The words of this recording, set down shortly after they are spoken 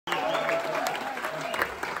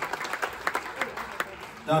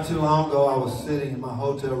Not too long ago, I was sitting in my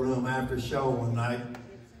hotel room after a show one night.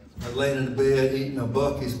 I was laying in the bed eating a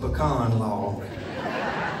Bucky's pecan log.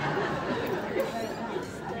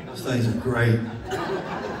 Those things are great.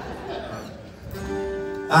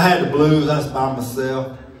 I had the blues. I was by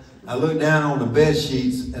myself. I looked down on the bed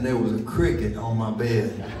sheets, and there was a cricket on my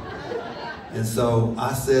bed. And so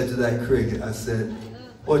I said to that cricket, I said,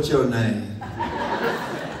 "What's your name?"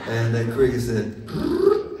 And that cricket said,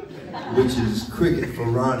 which is cricket for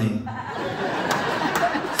Ronnie.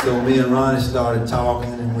 So me and Ronnie started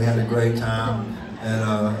talking, and we had a great time. And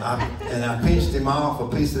I pinched him off a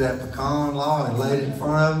piece of that pecan log and laid it in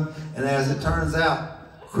front of him. And as it turns out,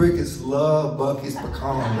 crickets love Bucky's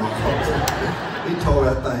pecan log. He tore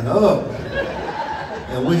that thing up.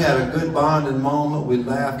 And we had a good bonding moment. We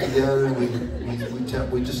laughed together, and we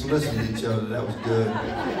just listened to each other. That was good.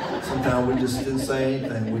 Sometimes we just didn't say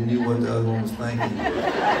anything. We knew what the other one was thinking.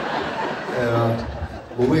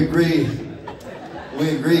 But we agreed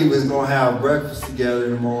we was going to have breakfast together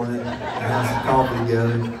in the morning and have some coffee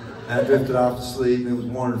together. And I drifted off to sleep. It was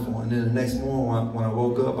wonderful. And then the next morning when I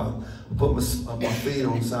woke up, I put my feet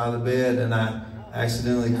on the side of the bed, and I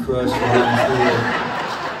accidentally crushed Ronnie's head.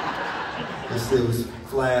 It was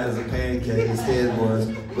flat as a pancake, his head was,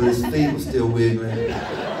 but his feet were still wiggling.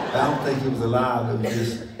 I don't think he was alive. It was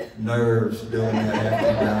just nerves doing that after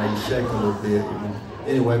he died. He shaking a little bit. You know.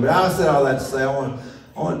 Anyway, but I said all that to say I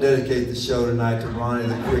want to dedicate the show tonight to Ronnie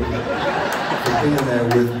the Cricket for being there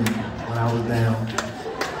with me when I was down.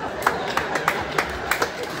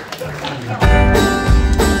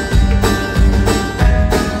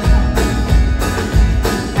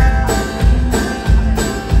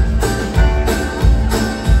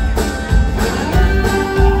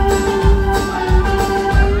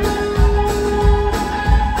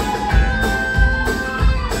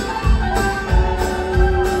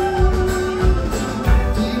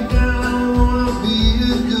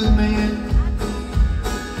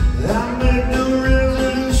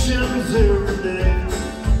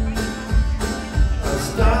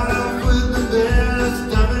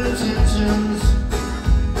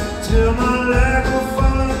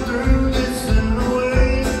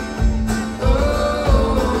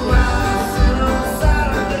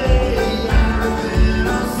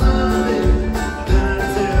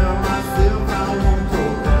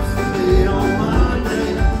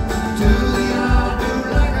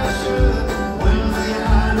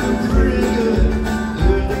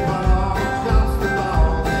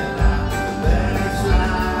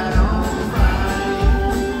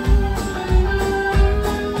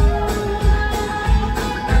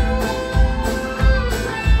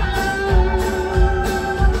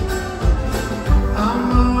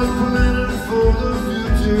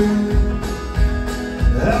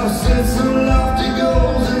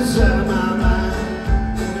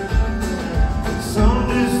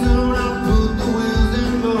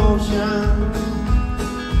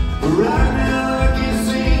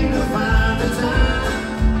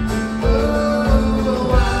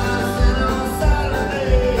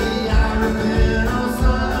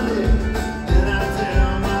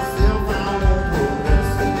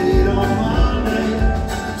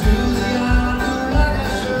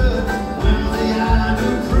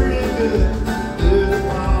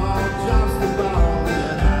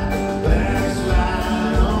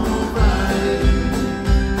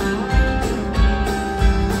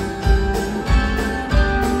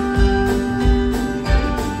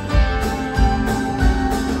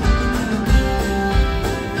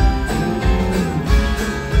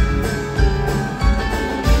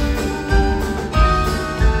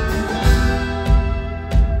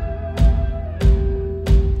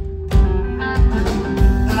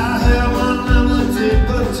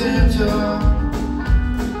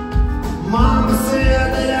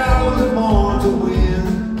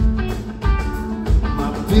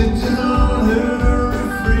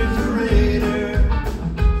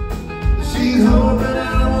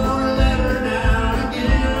 Hoping